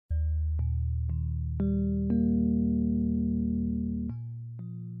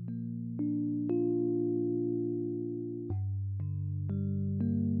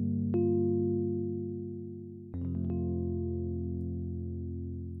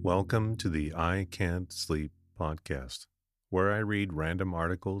Welcome to the I Can't Sleep podcast, where I read random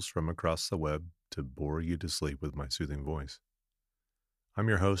articles from across the web to bore you to sleep with my soothing voice. I'm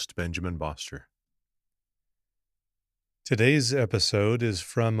your host, Benjamin Boster. Today's episode is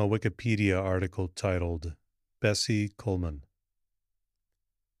from a Wikipedia article titled Bessie Coleman.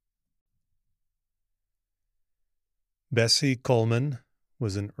 Bessie Coleman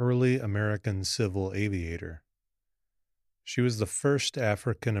was an early American civil aviator. She was the first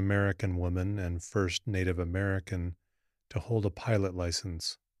African American woman and first Native American to hold a pilot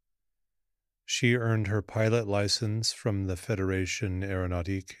license. She earned her pilot license from the Fédération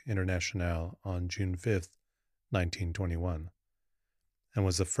Aéronautique Internationale on June 5, 1921, and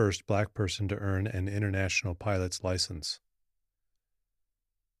was the first Black person to earn an international pilot's license.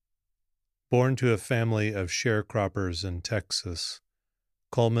 Born to a family of sharecroppers in Texas,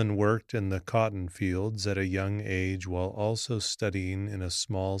 Coleman worked in the cotton fields at a young age while also studying in a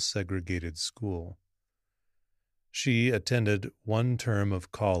small segregated school. She attended one term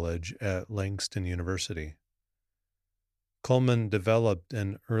of college at Langston University. Coleman developed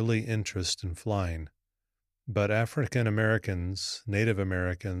an early interest in flying, but African Americans, Native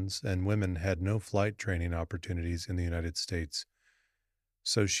Americans, and women had no flight training opportunities in the United States,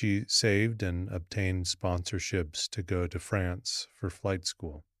 so she saved and obtained sponsorships to go to France for flight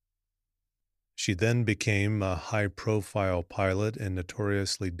school. She then became a high-profile pilot in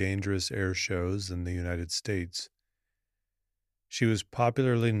notoriously dangerous air shows in the United States. She was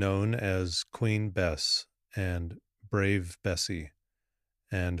popularly known as Queen Bess and Brave Bessie,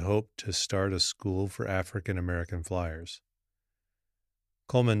 and hoped to start a school for African American flyers.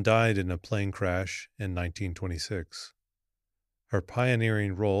 Coleman died in a plane crash in 1926. Her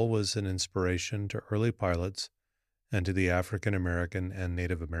pioneering role was an inspiration to early pilots and to the African American and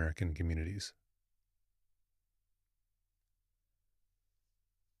Native American communities.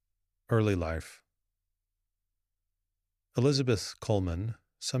 Early life. Elizabeth Coleman,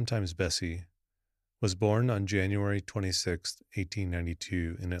 sometimes Bessie, was born on January 26,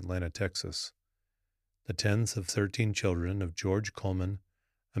 1892 in Atlanta, Texas, the 10th of 13 children of George Coleman,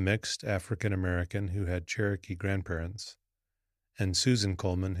 a mixed African-American who had Cherokee grandparents, and Susan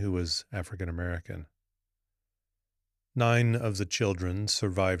Coleman, who was African-American. 9 of the children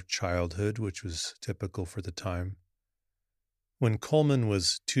survived childhood, which was typical for the time. When Coleman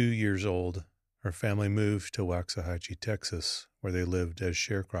was 2 years old, her family moved to Waxahachie, Texas, where they lived as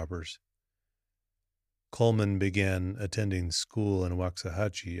sharecroppers. Coleman began attending school in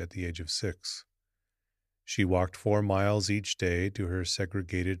Waxahachie at the age of 6. She walked 4 miles each day to her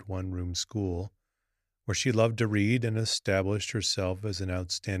segregated one-room school, where she loved to read and established herself as an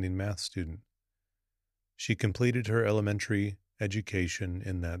outstanding math student. She completed her elementary education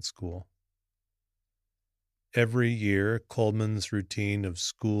in that school. Every year, Coleman's routine of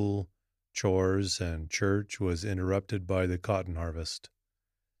school, chores, and church was interrupted by the cotton harvest.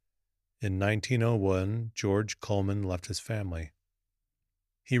 In 1901, George Coleman left his family.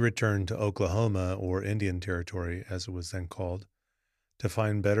 He returned to Oklahoma, or Indian Territory as it was then called, to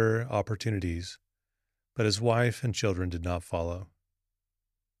find better opportunities, but his wife and children did not follow.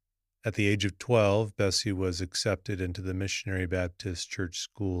 At the age of 12, Bessie was accepted into the Missionary Baptist Church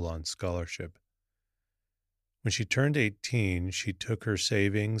School on scholarship. When she turned 18, she took her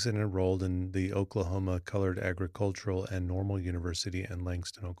savings and enrolled in the Oklahoma Colored Agricultural and Normal University in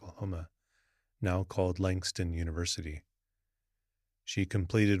Langston, Oklahoma, now called Langston University. She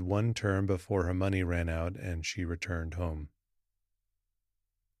completed one term before her money ran out and she returned home.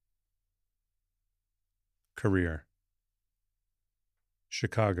 Career.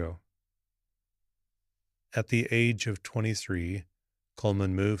 Chicago. At the age of 23,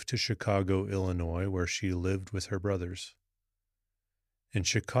 Coleman moved to Chicago, Illinois, where she lived with her brothers. In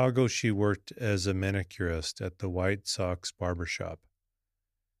Chicago, she worked as a manicurist at the White Sox barbershop.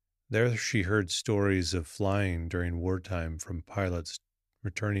 There she heard stories of flying during wartime from pilots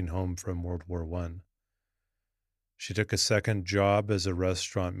returning home from World War I. She took a second job as a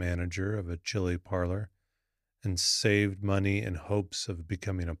restaurant manager of a chili parlor and saved money in hopes of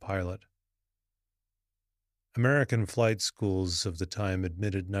becoming a pilot. American flight schools of the time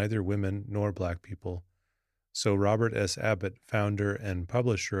admitted neither women nor Black people, so Robert S. Abbott, founder and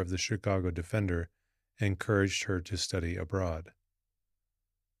publisher of the Chicago Defender, encouraged her to study abroad.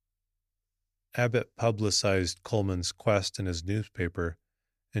 Abbott publicized Coleman's quest in his newspaper,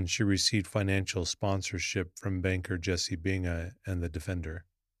 and she received financial sponsorship from banker Jesse Binga and the Defender.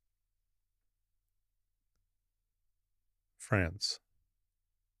 France.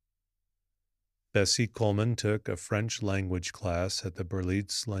 Bessie Coleman took a French language class at the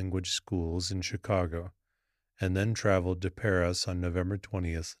Berlitz Language Schools in Chicago and then traveled to Paris on November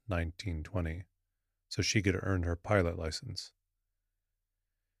 20th, 1920, so she could earn her pilot license.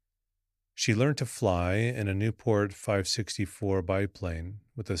 She learned to fly in a Newport 564 biplane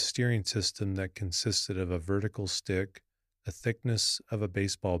with a steering system that consisted of a vertical stick, the thickness of a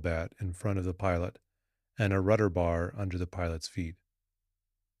baseball bat in front of the pilot, and a rudder bar under the pilot's feet.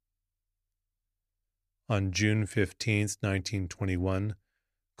 On June 15th, 1921,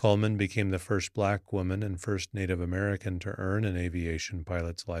 Coleman became the first Black woman and first Native American to earn an aviation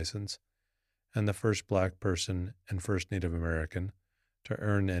pilot's license, and the first Black person and first Native American to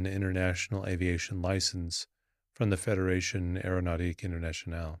earn an international aviation license from the Fédération Aéronautique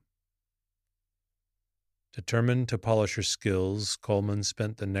Internationale. Determined to polish her skills, Coleman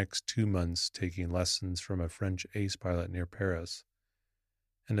spent the next 2 months taking lessons from a French ace pilot near Paris,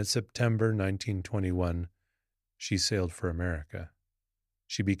 and in September 1921, she sailed for America.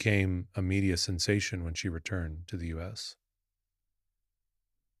 She became a media sensation when she returned to the U.S.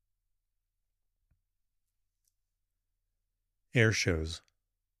 Air shows.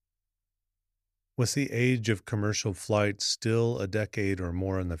 With the age of commercial flight still a decade or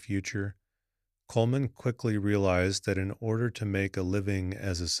more in the future, Coleman quickly realized that in order to make a living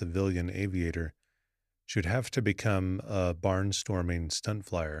as a civilian aviator, she would have to become a barnstorming stunt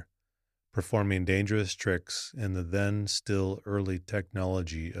flyer, performing dangerous tricks in the then still early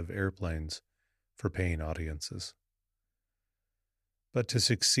technology of airplanes for paying audiences. But to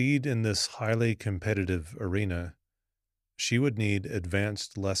succeed in this highly competitive arena, she would need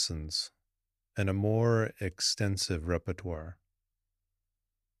advanced lessons and a more extensive repertoire.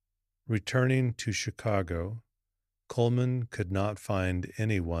 Returning to Chicago, Coleman could not find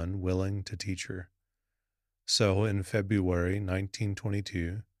anyone willing to teach her. So in February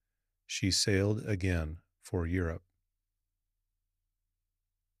 1922, she sailed again for Europe.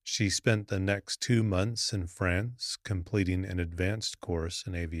 She spent the next 2 months in France completing an advanced course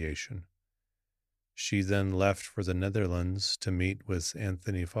in aviation. She then left for the Netherlands to meet with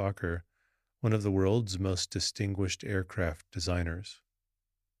Anthony Fokker, one of the world's most distinguished aircraft designers.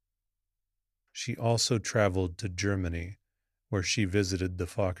 She also traveled to Germany, where she visited the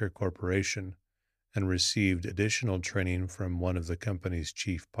Fokker Corporation and received additional training from one of the company's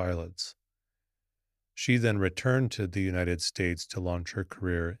chief pilots. She then returned to the United States to launch her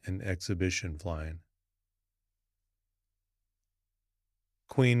career in exhibition flying.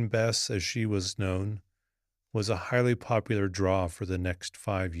 Queen Bess, as she was known, was a highly popular draw for the next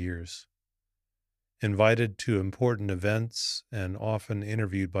 5 years. Invited to important events and often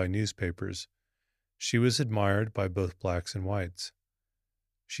interviewed by newspapers, she was admired by both blacks and whites.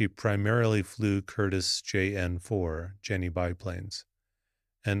 She primarily flew Curtiss JN-4 Jenny biplanes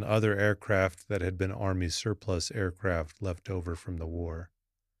and other aircraft that had been Army surplus aircraft left over from the war.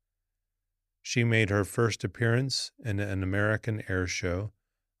 She made her first appearance in an American air show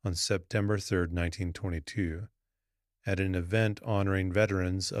on September 3, 1922, at an event honoring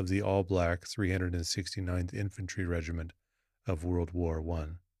veterans of the all-black 369th Infantry Regiment of World War I.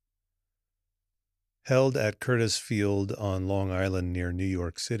 Held at Curtiss Field on Long Island near New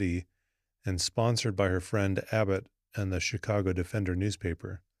York City and sponsored by her friend Abbott and the Chicago Defender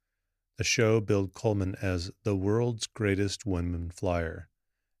newspaper, the show billed Coleman as the world's greatest woman flyer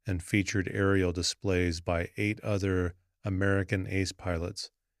and featured aerial displays by 8 other American ace pilots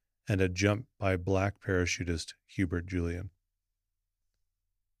and a jump by black parachutist Hubert Julian.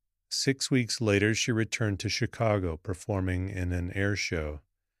 6 weeks later, she returned to Chicago, performing in an air show,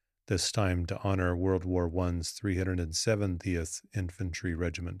 this time to honor World War I's 370th Infantry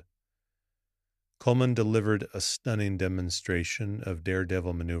Regiment. Coleman delivered a stunning demonstration of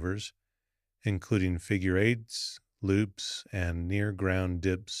daredevil maneuvers, including figure eights, loops, and near-ground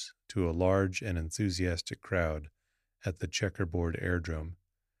dips to a large and enthusiastic crowd at the Checkerboard Airdrome,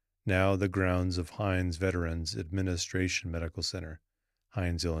 now the grounds of Hines Veterans Administration Medical Center,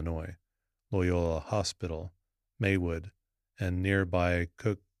 Hines, Illinois, Loyola Hospital, Maywood, and nearby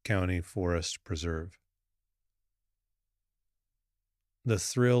Cook County Forest Preserve. The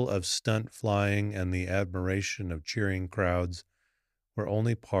thrill of stunt flying and the admiration of cheering crowds were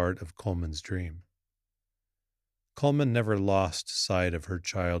only part of Coleman's dream. Coleman never lost sight of her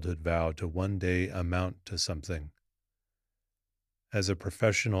childhood vow to one day amount to something. As a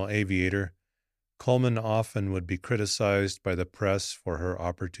professional aviator, Coleman often would be criticized by the press for her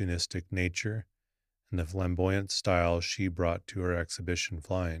opportunistic nature and the flamboyant style she brought to her exhibition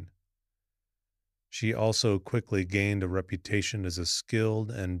flying. She also quickly gained a reputation as a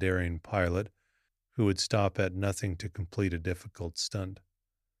skilled and daring pilot who would stop at nothing to complete a difficult stunt.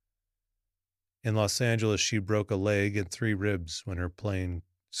 In Los Angeles, she broke a leg and 3 ribs when her plane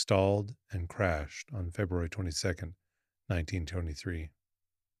stalled and crashed on February 22nd, 1923.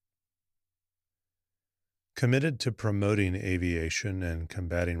 Committed to promoting aviation and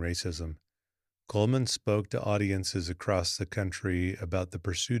combating racism, Coleman spoke to audiences across the country about the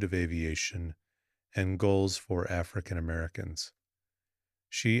pursuit of aviation and goals for African Americans.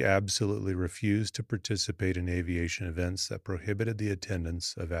 She absolutely refused to participate in aviation events that prohibited the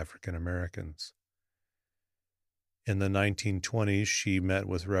attendance of African Americans. In the 1920s, she met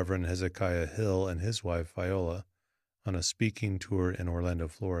with Reverend Hezekiah Hill and his wife Viola on a speaking tour in Orlando,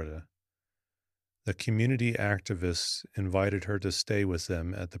 Florida. The community activists invited her to stay with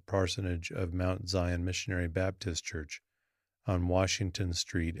them at the parsonage of Mount Zion Missionary Baptist Church on Washington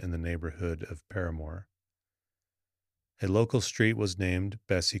Street in the neighborhood of Paramore. A local street was named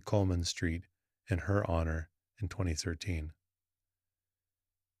Bessie Coleman Street in her honor in 2013.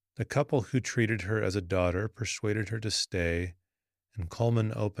 The couple who treated her as a daughter persuaded her to stay, and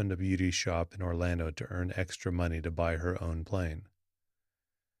Coleman opened a beauty shop in Orlando to earn extra money to buy her own plane.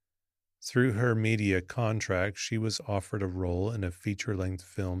 Through her media contract, she was offered a role in a feature-length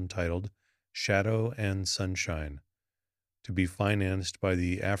film titled Shadow and Sunshine, to be financed by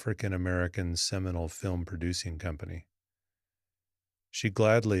the African American Seminole Film Producing Company. She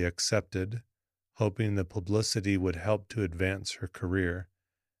gladly accepted, hoping the publicity would help to advance her career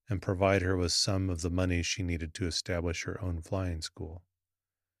and provide her with some of the money she needed to establish her own flying school.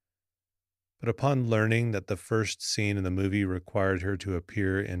 But upon learning that the first scene in the movie required her to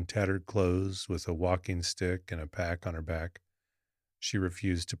appear in tattered clothes with a walking stick and a pack on her back, she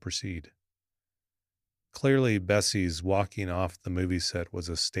refused to proceed. Clearly, Bessie's walking off the movie set was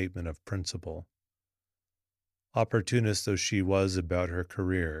a statement of principle. Opportunist though she was about her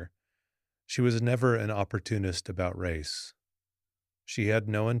career, she was never an opportunist about race. She had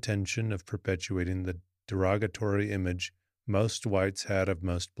no intention of perpetuating the derogatory image most whites had of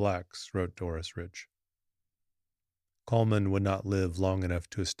most blacks, wrote Doris Rich. Coleman would not live long enough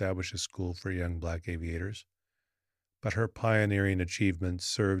to establish a school for young black aviators, but her pioneering achievements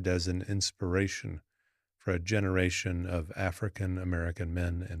served as an inspiration for a generation of African American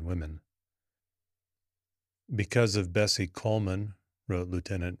men and women. Because of Bessie Coleman, wrote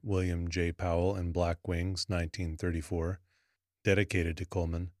Lieutenant William J. Powell in Black Wings, 1934, dedicated to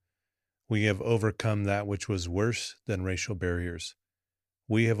Coleman, we have overcome that which was worse than racial barriers.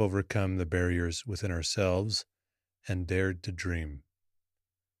 We have overcome the barriers within ourselves and dared to dream.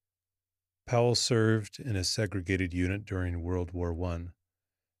 Powell served in a segregated unit during World War I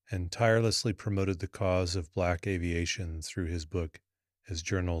and tirelessly promoted the cause of black aviation through his book, his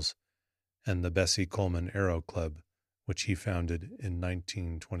journals, and the Bessie Coleman Aero Club, which he founded in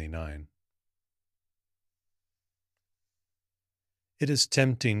 1929. It is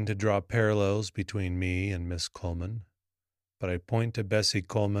tempting to draw parallels between me and Miss Coleman, but I point to Bessie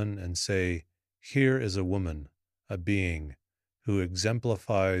Coleman and say, here is a woman, a being, who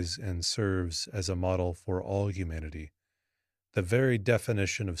exemplifies and serves as a model for all humanity, the very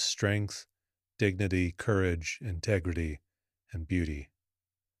definition of strength, dignity, courage, integrity, and beauty.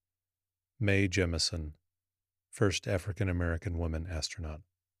 Mae Jemison, first African American woman astronaut.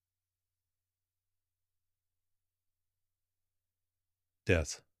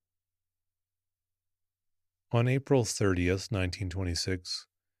 Death. On April 30th, 1926,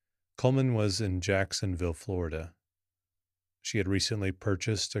 Coleman was in Jacksonville, Florida. She had recently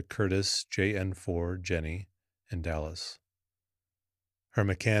purchased a Curtiss JN-4 Jenny in Dallas. Her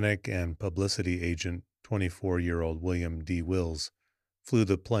mechanic and publicity agent, 24-year-old William D. Wills, flew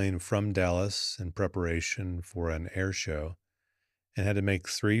the plane from Dallas in preparation for an air show and had to make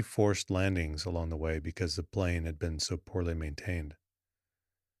 3 forced landings along the way because the plane had been so poorly maintained.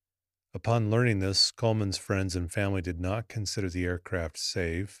 Upon learning this, Coleman's friends and family did not consider the aircraft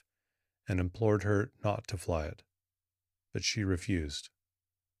safe and implored her not to fly it, but she refused.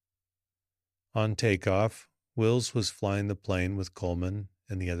 On takeoff, Wills was flying the plane with Coleman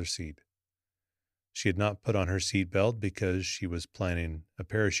in the other seat. She had not put on her seatbelt because she was planning a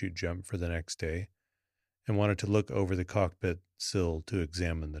parachute jump for the next day and wanted to look over the cockpit sill to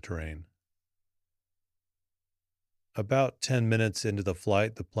examine the terrain. About 10 minutes into the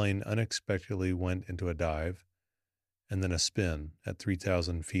flight, the plane unexpectedly went into a dive and then a spin at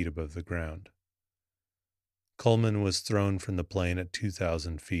 3,000 feet above the ground. Coleman was thrown from the plane at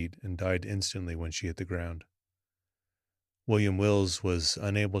 2,000 feet and died instantly when she hit the ground. William Wills was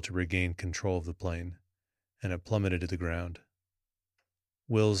unable to regain control of the plane, and it plummeted to the ground.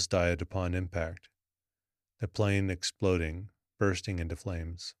 Wills died upon impact, the plane exploding, bursting into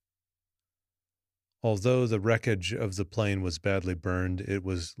flames. Although the wreckage of the plane was badly burned, it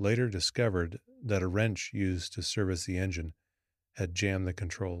was later discovered that a wrench used to service the engine had jammed the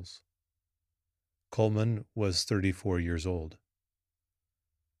controls. Coleman was 34 years old.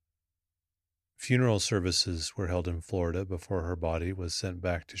 Funeral services were held in Florida before her body was sent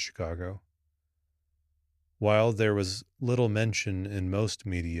back to Chicago. While there was little mention in most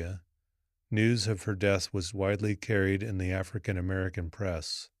media, news of her death was widely carried in the African American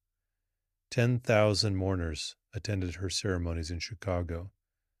press. 10,000 mourners attended her ceremonies in Chicago,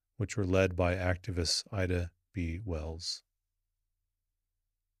 which were led by activist Ida B. Wells.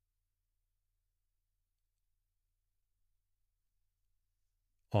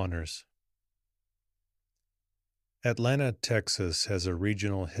 Honors. Atlanta, Texas has a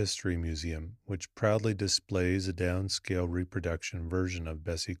regional history museum which proudly displays a downscale reproduction version of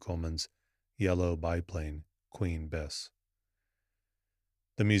Bessie Coleman's yellow biplane, Queen Bess.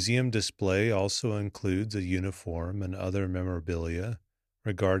 The museum display also includes a uniform and other memorabilia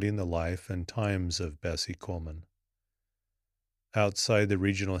regarding the life and times of Bessie Coleman. Outside the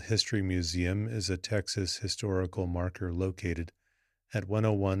Regional History Museum is a Texas historical marker located at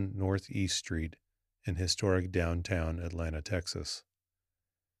 101 Northeast Street in historic downtown Atlanta, Texas.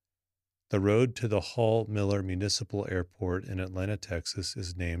 The road to the Hall Miller Municipal Airport in Atlanta, Texas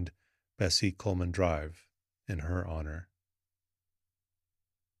is named Bessie Coleman Drive in her honor.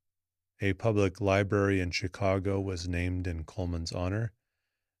 A public library in Chicago was named in Coleman's honor,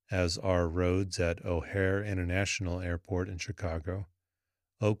 as are roads at O'Hare International Airport in Chicago,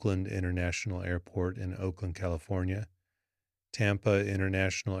 Oakland International Airport in Oakland, California, Tampa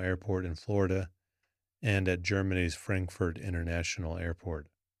International Airport in Florida, and at Germany's Frankfurt International Airport.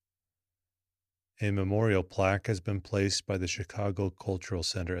 A memorial plaque has been placed by the Chicago Cultural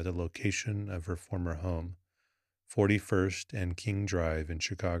Center at the location of her former home, 41st and King Drive in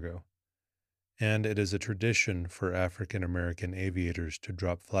Chicago, and it is a tradition for African American aviators to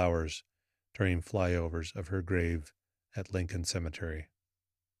drop flowers during flyovers of her grave at Lincoln Cemetery.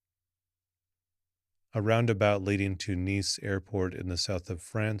 A roundabout leading to Nice Airport in the south of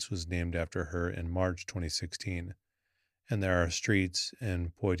France was named after her in March 2016, and there are streets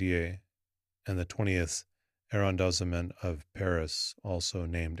in Poitiers and the 20th arrondissement of Paris also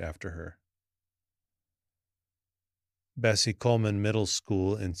named after her. Bessie Coleman Middle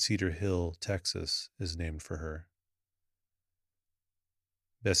School in Cedar Hill, Texas, is named for her.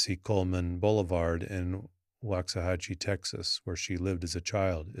 Bessie Coleman Boulevard in Waxahachie, Texas, where she lived as a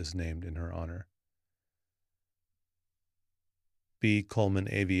child, is named in her honor. B. Coleman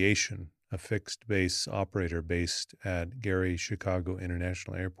Aviation, a fixed-base operator based at Gary Chicago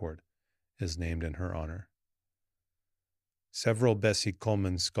International Airport, is named in her honor. Several Bessie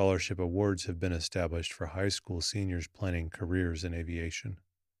Coleman Scholarship Awards have been established for high school seniors planning careers in aviation.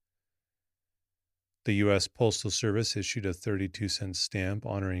 The U.S. Postal Service issued a 32-cent stamp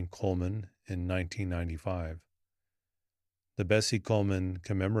honoring Coleman in 1995. The Bessie Coleman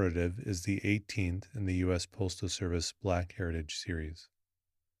Commemorative is the 18th in the U.S. Postal Service Black Heritage Series.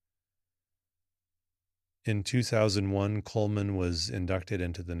 In 2001, Coleman was inducted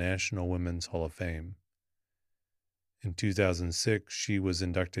into the National Women's Hall of Fame. In 2006, she was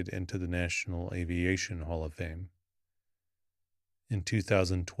inducted into the National Aviation Hall of Fame. In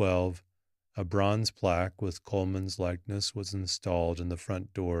 2012, a bronze plaque with Coleman's likeness was installed in the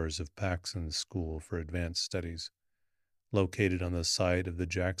front doors of Paxson School for Advanced Studies, located on the site of the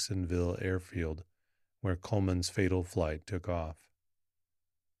Jacksonville Airfield, where Coleman's fatal flight took off.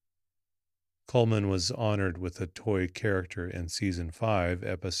 Coleman was honored with a toy character in Season 5,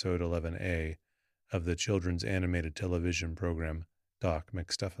 Episode 11A of the children's animated television program Doc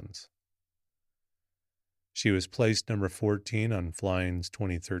McStuffins. She was placed number 14 on Flying's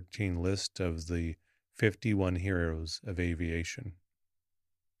 2013 list of the 51 Heroes of Aviation.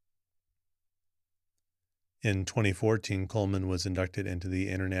 In 2014, Coleman was inducted into the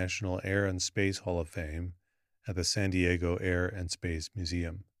International Air and Space Hall of Fame at the San Diego Air and Space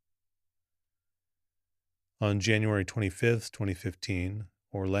Museum. On January 25, 2015,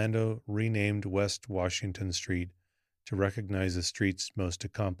 Orlando renamed West Washington Street to recognize the street's most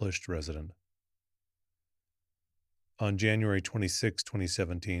accomplished resident. On January 26,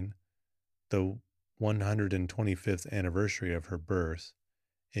 2017, the 125th anniversary of her birth,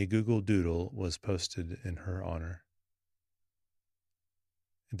 a Google Doodle was posted in her honor.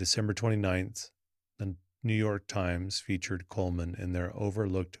 On December 29th, the New York Times featured Coleman in their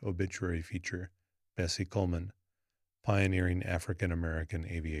overlooked obituary feature, Bessie Coleman, Pioneering African American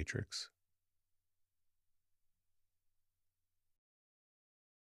Aviatrix.